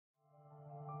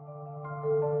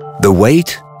The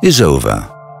wait is over.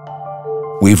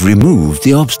 We've removed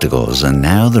the obstacles, and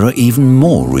now there are even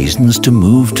more reasons to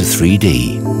move to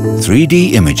 3D.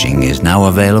 3D imaging is now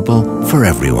available for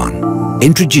everyone.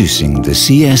 Introducing the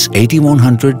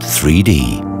CS8100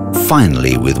 3D.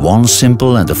 Finally, with one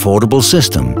simple and affordable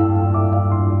system,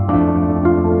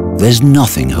 there's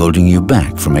nothing holding you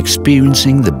back from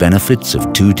experiencing the benefits of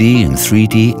 2D and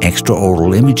 3D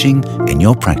extraoral imaging in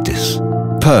your practice.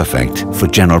 Perfect for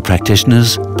general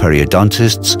practitioners,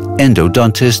 periodontists,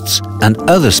 endodontists, and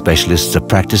other specialists of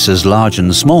practices large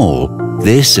and small.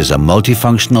 This is a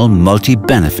multifunctional,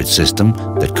 multi-benefit system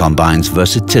that combines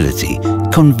versatility,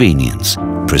 convenience,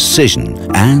 precision,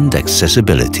 and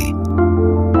accessibility.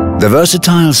 The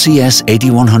versatile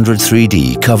CS8100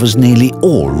 3D covers nearly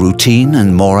all routine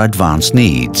and more advanced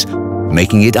needs,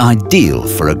 making it ideal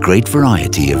for a great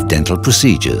variety of dental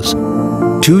procedures.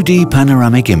 2D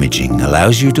panoramic imaging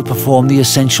allows you to perform the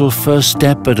essential first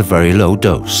step at a very low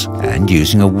dose and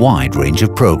using a wide range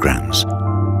of programs.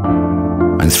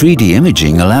 And 3D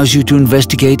imaging allows you to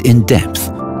investigate in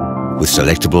depth. With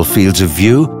selectable fields of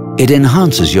view, it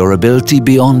enhances your ability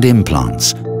beyond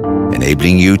implants,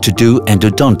 enabling you to do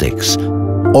endodontics,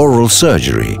 oral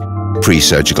surgery,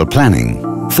 pre-surgical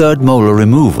planning, third molar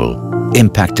removal,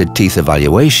 impacted teeth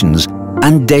evaluations,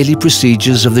 and daily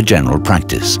procedures of the general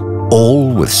practice,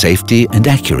 all with safety and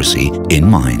accuracy in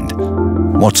mind.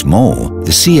 What's more,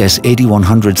 the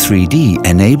CS8100 3D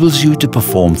enables you to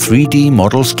perform 3D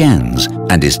model scans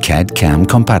and is CAD/CAM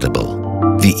compatible.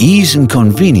 The ease and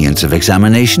convenience of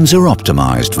examinations are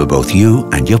optimized for both you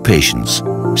and your patients.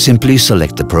 Simply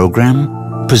select the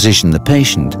program, position the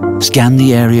patient, scan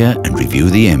the area, and review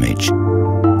the image.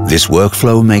 This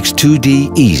workflow makes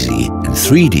 2D easy and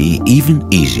 3D even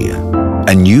easier.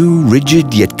 A new,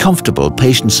 rigid yet comfortable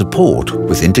patient support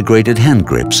with integrated hand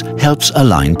grips helps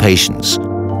align patients.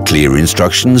 Clear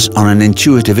instructions on an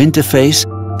intuitive interface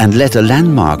and letter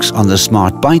landmarks on the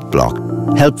Smart Bite block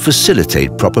help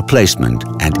facilitate proper placement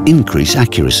and increase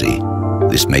accuracy.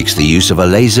 This makes the use of a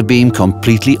laser beam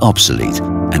completely obsolete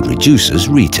and reduces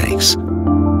retakes.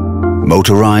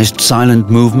 Motorized silent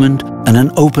movement and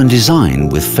an open design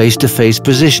with face-to-face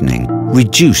positioning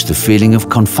reduce the feeling of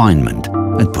confinement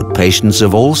and put patients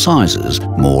of all sizes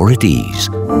more at ease.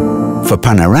 For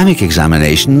panoramic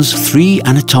examinations, 3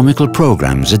 anatomical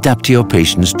programs adapt to your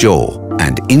patient's jaw,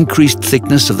 and increased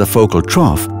thickness of the focal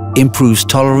trough improves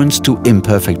tolerance to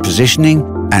imperfect positioning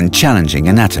and challenging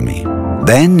anatomy.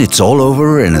 Then it's all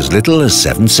over in as little as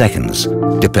 7 seconds,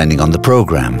 depending on the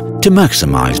program, to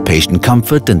maximize patient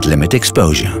comfort and limit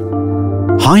exposure.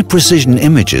 High-precision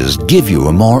images give you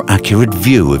a more accurate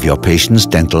view of your patient's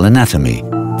dental anatomy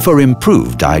for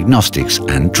improved diagnostics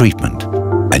and treatment.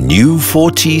 A new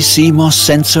 4T CMOS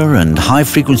sensor and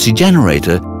high-frequency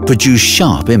generator produce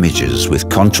sharp images with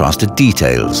contrasted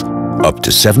details, up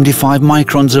to 75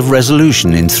 microns of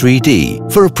resolution in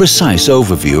 3D for a precise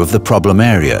overview of the problem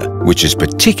area, which is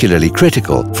particularly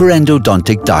critical for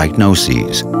endodontic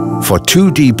diagnoses. For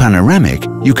 2D panoramic,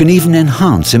 you can even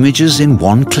enhance images in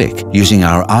one click using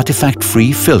our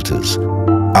artifact-free filters.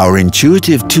 Our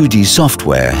intuitive 2D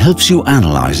software helps you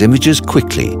analyze images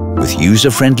quickly with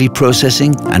user-friendly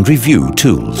processing and review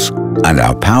tools. And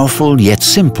our powerful yet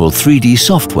simple 3D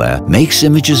software makes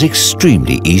images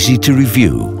extremely easy to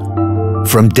review.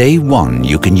 From day one,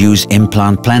 you can use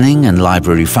implant planning and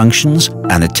library functions,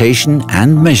 annotation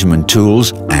and measurement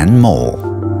tools, and more.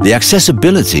 The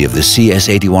accessibility of the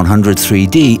CS8100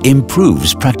 3D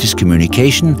improves practice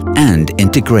communication and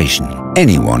integration.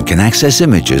 Anyone can access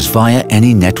images via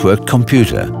any networked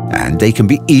computer, and they can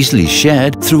be easily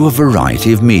shared through a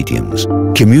variety of mediums.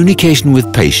 Communication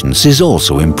with patients is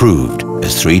also improved,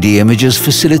 as 3D images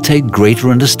facilitate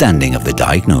greater understanding of the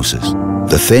diagnosis.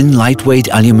 The thin, lightweight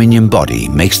aluminium body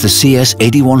makes the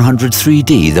CS8100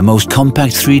 3D the most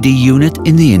compact 3D unit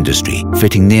in the industry,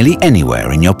 fitting nearly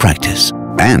anywhere in your practice.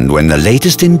 And when the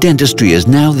latest in dentistry is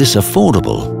now this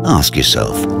affordable, ask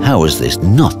yourself, how is this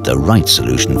not the right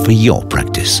solution for your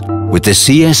practice? With the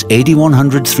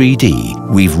CS8100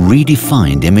 3D, we've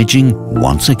redefined imaging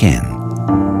once again.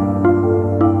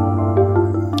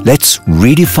 Let's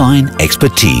redefine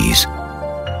expertise.